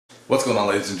What's going on,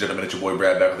 ladies and gentlemen? It's your boy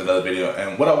Brad back with another video.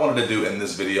 And what I wanted to do in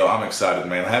this video, I'm excited,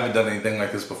 man. I haven't done anything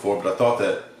like this before, but I thought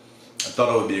it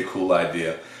would be a cool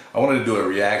idea. I wanted to do a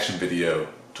reaction video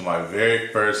to my very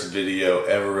first video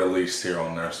ever released here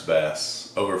on Nurse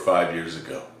Bass over 5 years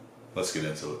ago. Let's get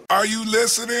into it. Are you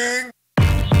listening?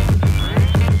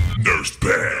 Nurse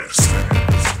Bass.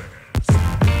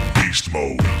 Beast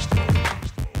mode.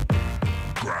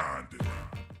 Grind.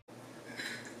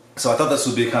 So I thought this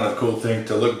would be kind of a cool thing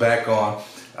to look back on.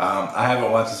 I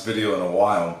haven't watched this video in a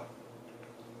while,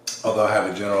 although I have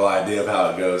a general idea of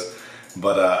how it goes.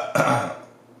 But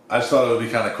I just thought it would be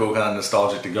kind of cool, kind of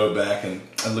nostalgic to go back and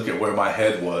look at where my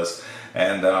head was.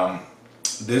 And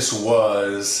this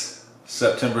was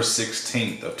September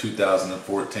 16th of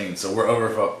 2014, so we're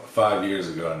over 5 years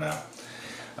ago now.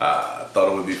 I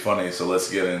thought it would be funny, so let's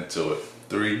get into it.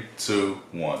 3, 2,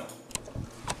 1.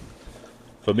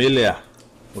 Familia.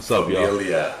 What's up, y'all?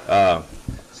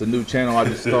 It's a new channel I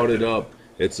just started up.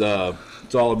 It's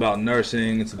all about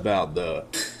nursing. It's about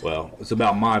it's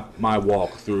about my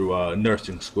walk through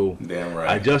nursing school. Damn right.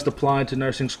 I just applied to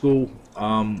nursing school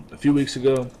a few weeks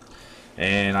ago,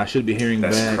 and I should be hearing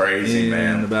back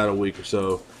in about a week or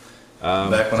so.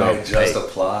 Back when I just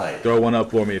applied. Throw one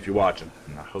up for me if you're watching.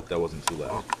 I hope that wasn't too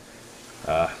loud.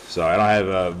 Sorry, I don't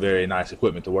have very nice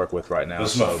equipment to work with right now.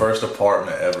 This is my first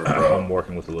apartment ever, bro. I'm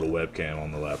working with a little webcam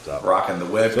on the laptop. Rocking the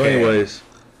webcam. So anyways,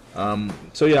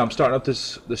 so yeah, I'm starting up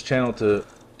this channel to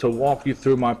walk you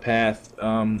through my path. You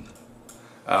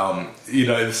know,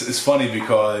 it's funny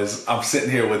because I'm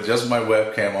sitting here with just my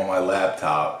webcam on my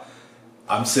laptop.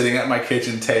 I'm sitting at my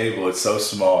kitchen table. It's so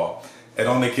small. And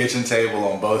on the kitchen table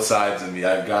on both sides of me,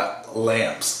 I've got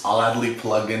lamps oddly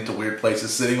plugged into weird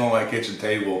places sitting on my kitchen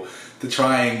table to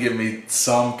try and give me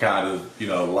some kind of, you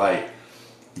know, light.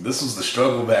 This was the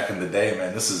struggle back in the day,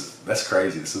 man. That's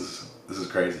crazy. This is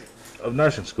crazy. Of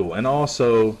nursing school. And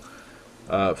also,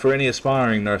 for any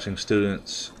aspiring nursing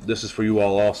students, this is for you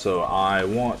all also. I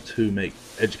want to make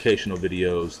educational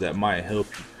videos that might help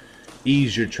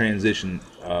ease your transition,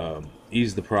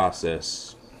 ease the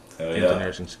process into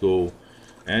nursing school.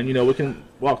 And, you know, we can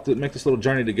make this little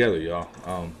journey together, y'all.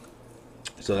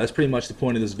 So that's pretty much the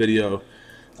point of this video.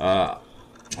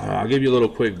 I'll give you a little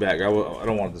quick I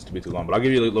don't want this to be too long, but I'll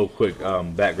give you a little quick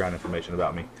background information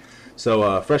about me.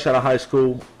 So fresh out of high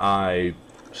school, I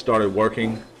started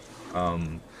working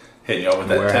hitting y'all with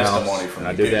that testimony from the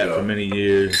I did that for many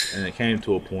years, and it came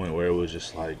to a point where it was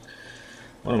just like,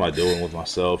 what am I doing with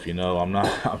myself? You know, I'm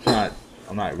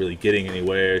not really getting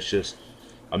anywhere. It's just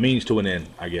a means to an end,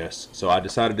 I guess. So I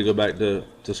decided to go back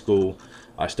to school.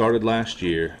 I started last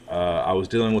year. I was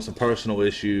dealing with some personal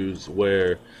issues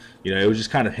where, you know, it was just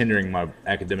kind of hindering my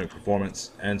academic performance.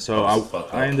 And so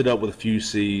I ended up with a few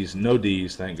C's, no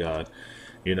D's, thank God.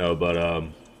 You know, but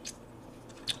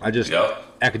I just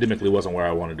academically wasn't where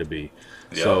I wanted to be.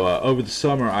 So over the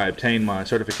summer, I obtained my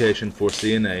certification for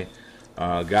CNA.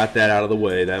 Got that out of the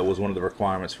way. That was one of the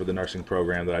requirements for the nursing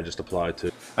program that I just applied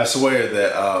to. I swear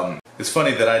that it's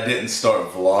funny that I didn't start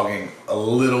vlogging a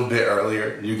little bit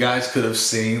earlier. You guys could have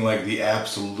seen like the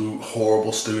absolute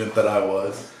horrible student that I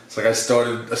was. It's like I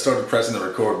started pressing the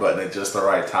record button at just the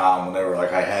right time whenever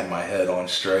like I had my head on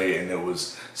straight and it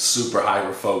was super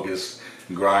hyper focused,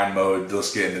 grind mode,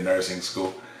 just getting to nursing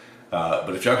school.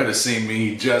 But if y'all could have seen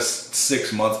me just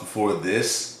 6 months before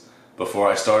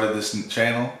I started this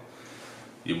channel,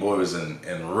 your boy was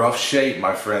in rough shape,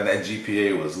 my friend. That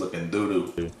GPA was looking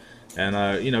doo-doo.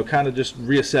 And you know, kind of just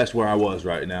reassessed where I was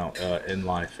right now in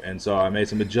life. And so I made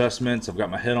some adjustments. I've got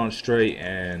my head on straight,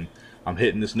 and I'm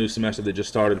hitting this new semester that just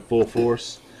started full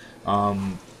force.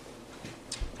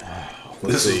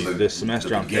 This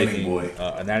semester I'm taking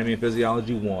Anatomy and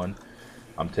Physiology 1.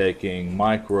 I'm taking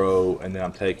Micro, and then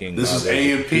I'm taking this is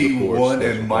A&P 1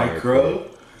 and Micro.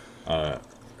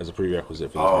 As a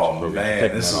prerequisite for this program.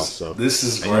 Man, this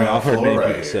is ground I've heard many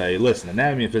people say, listen,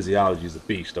 anatomy and physiology is a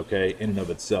beast, okay, in and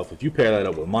of itself. If you pair that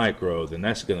up with micro, then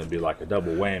that's going to be like a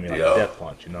double whammy, like a death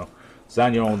punch, you know.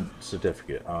 Sign your own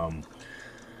certificate.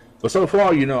 But so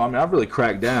far, you know, I mean, I've really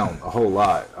cracked down a whole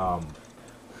lot.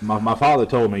 My father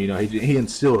told me, you know, he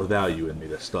instilled a value in me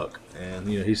that stuck.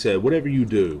 And, you know, he said, whatever you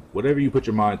do, whatever you put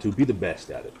your mind to, be the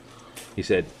best at it. He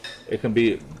said, it can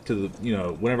be to the, you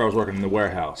know, whenever I was working in the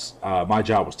warehouse, my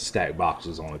job was to stack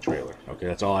boxes on a trailer. Okay,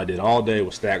 that's all I did all day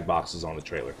was stack boxes on the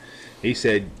trailer. He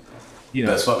said, you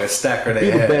know, best fucking stacker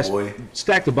they had, boy.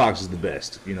 Stack the boxes the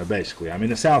best, you know, basically. I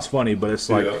mean, it sounds funny, but it's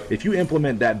like if you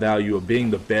implement that value of being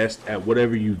the best at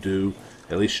whatever you do,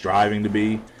 at least striving to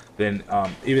be, then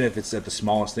even if it's at the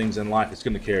smallest things in life, it's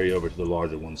going to carry over to the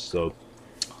larger ones. So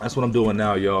that's what I'm doing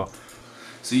now, y'all.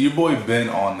 So your boy been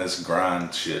on this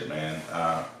grind shit, man.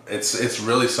 It's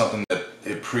really something that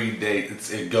it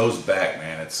predates. It goes back,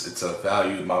 man. It's a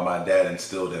value my dad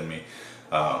instilled in me.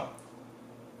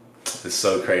 It's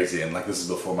so crazy, and like this is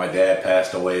before my dad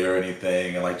passed away or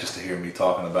anything, and like just to hear me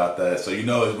talking about that, so you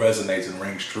know it resonates and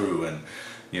rings true, and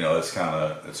you know it's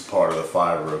a part of the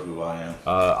fiber of who I am.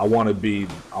 I want to be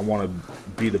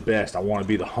the best. I want to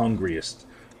be the hungriest.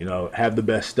 You know, have the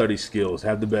best study skills,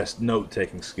 have the best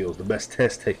note-taking skills, the best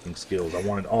test-taking skills. I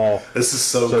want it all. This is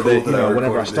so cool that you that know, I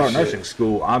whenever I start nursing shit.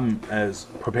 school, I'm as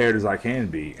prepared as I can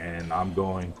be, and I'm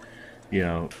going, you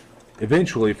know,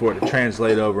 eventually for it to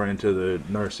translate over into the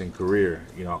nursing career.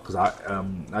 You know, because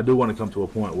I do want to come to a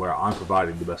point where I'm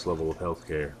providing the best level of health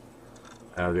care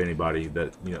out of anybody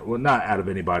that, you know, well, not out of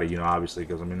anybody, you know, obviously,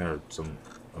 because I mean there are some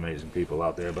amazing people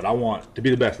out there, but I want to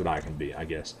be the best that I can be, I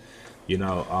guess. You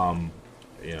know,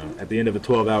 at the end of a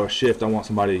 12-hour shift, I want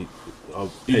somebody.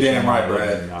 You damn right,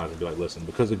 Brad. And be like, listen,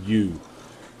 because of you,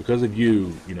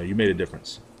 you know, you made a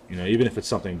difference. You know, even if it's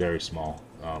something very small,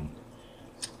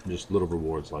 just little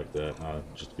rewards like that,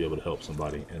 just to be able to help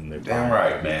somebody in their damn time.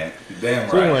 right, man. Damn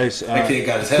so right. Anyways, that kid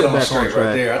got his head on straight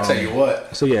right there. I'll tell you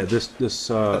what. So yeah,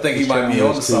 this. I think he might be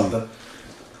onto something.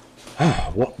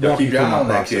 Walk keep you your through eye my on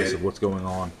that process kid. of what's going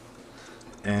on.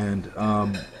 And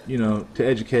you know, to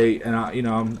educate, and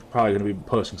I'm probably going to be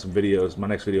posting some videos. My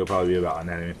next video will probably be about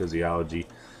anatomy and physiology.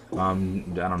 I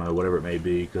don't know, whatever it may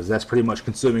be, because that's pretty much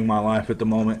consuming my life at the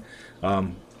moment.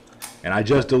 And I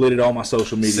just deleted all my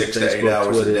social media, 6 to 8 Facebook,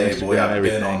 hours Twitter, a day, Instagram, boy, I've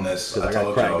everything, been on this. because I got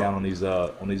to crack down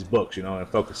on these books, you know, and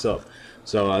focus up.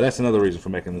 So that's another reason for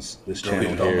making this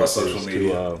channel Deleted all here, my is social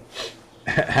media.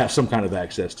 to have some kind of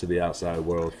access to the outside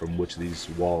world from which these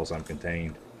walls I'm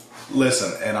contained.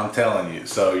 Listen, and I'm telling you,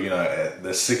 so, you know,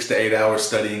 the 6 to 8 hours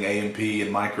studying A&P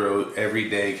and micro every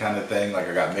day kind of thing, like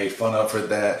I got made fun of for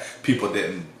that. People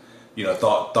didn't, you know,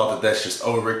 thought that that's just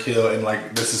overkill, and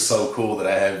like this is so cool that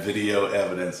I have video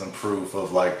evidence and proof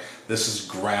of like this is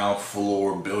ground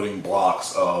floor building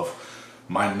blocks of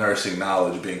my nursing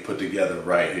knowledge being put together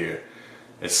right here.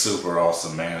 It's super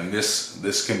awesome, man, and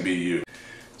this can be you.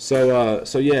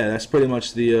 So yeah, that's pretty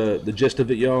much the gist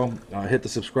of it, y'all. Hit the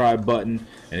subscribe button,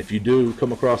 and if you do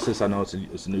come across this, I know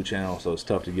it's a new channel, so it's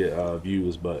tough to get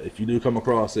views, but if you do come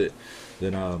across it,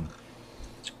 then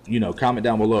you know, comment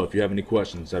down below if you have any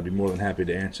questions. I'd be more than happy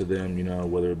to answer them. You know,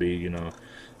 whether it be, you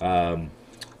know,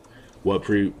 what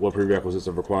prerequisites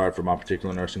are required for my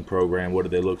particular nursing program, what do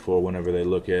they look for whenever they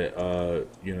look at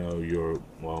you know, your,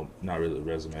 well, not really the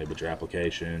resume, but your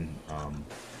application.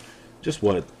 Just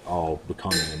what all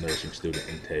becoming a nursing student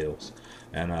entails.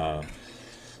 And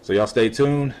so y'all stay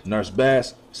tuned. Nurse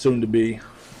Bass, soon to be.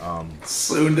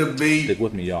 Soon to be. Stick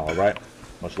with me, y'all, all right?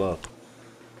 Much love.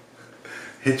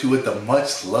 Hit you with the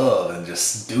much love and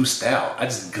just deuced out. I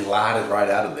just glided right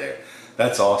out of there.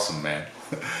 That's awesome, man.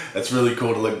 That's really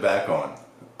cool to look back on.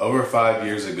 Over 5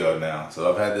 years ago now. So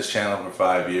I've had this channel for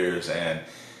 5 years, and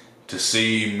to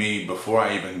see me before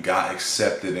I even got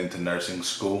accepted into nursing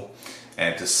school,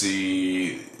 and to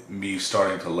see me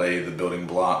starting to lay the building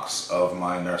blocks of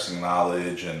my nursing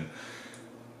knowledge. And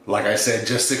like I said,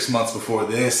 just 6 months before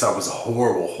this, I was a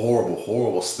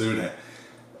horrible student.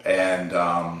 And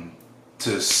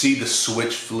to see the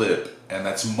switch flip, and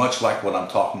that's much like what I'm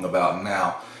talking about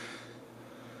now,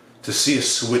 to see a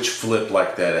switch flip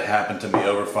like that, it happened to me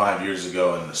over 5 years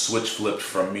ago, and the switch flipped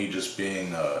from me just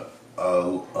being a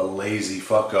lazy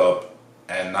fuck up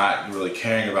and not really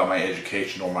caring about my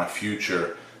education or my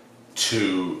future,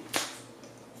 to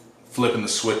flipping the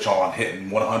switch on, hitting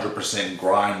 100%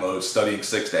 grind mode, studying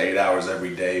 6 to 8 hours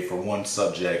every day for one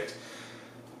subject.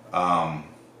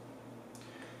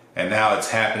 And now it's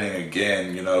happening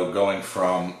again, you know, going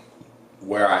from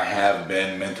where I have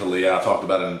been mentally, I talked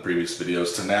about it in the previous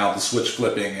videos, to now the switch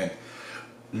flipping and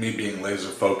me being laser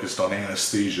focused on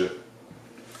anesthesia.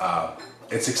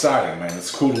 It's exciting, man.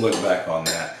 It's cool to look back on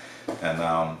that.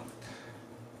 And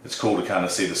it's cool to kind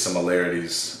of see the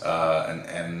similarities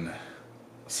and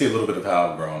see a little bit of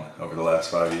how I've grown over the last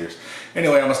 5 years.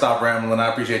 Anyway, I'm gonna stop rambling. I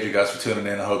appreciate you guys for tuning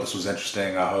in. I hope this was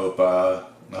interesting. I hope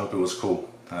it was cool.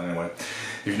 Anyway,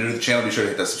 if you're new to the channel, be sure to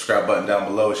hit that subscribe button down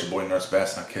below. It's your boy Nurse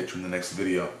Bass, and I'll catch you in the next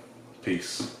video.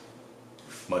 Peace.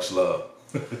 Much love.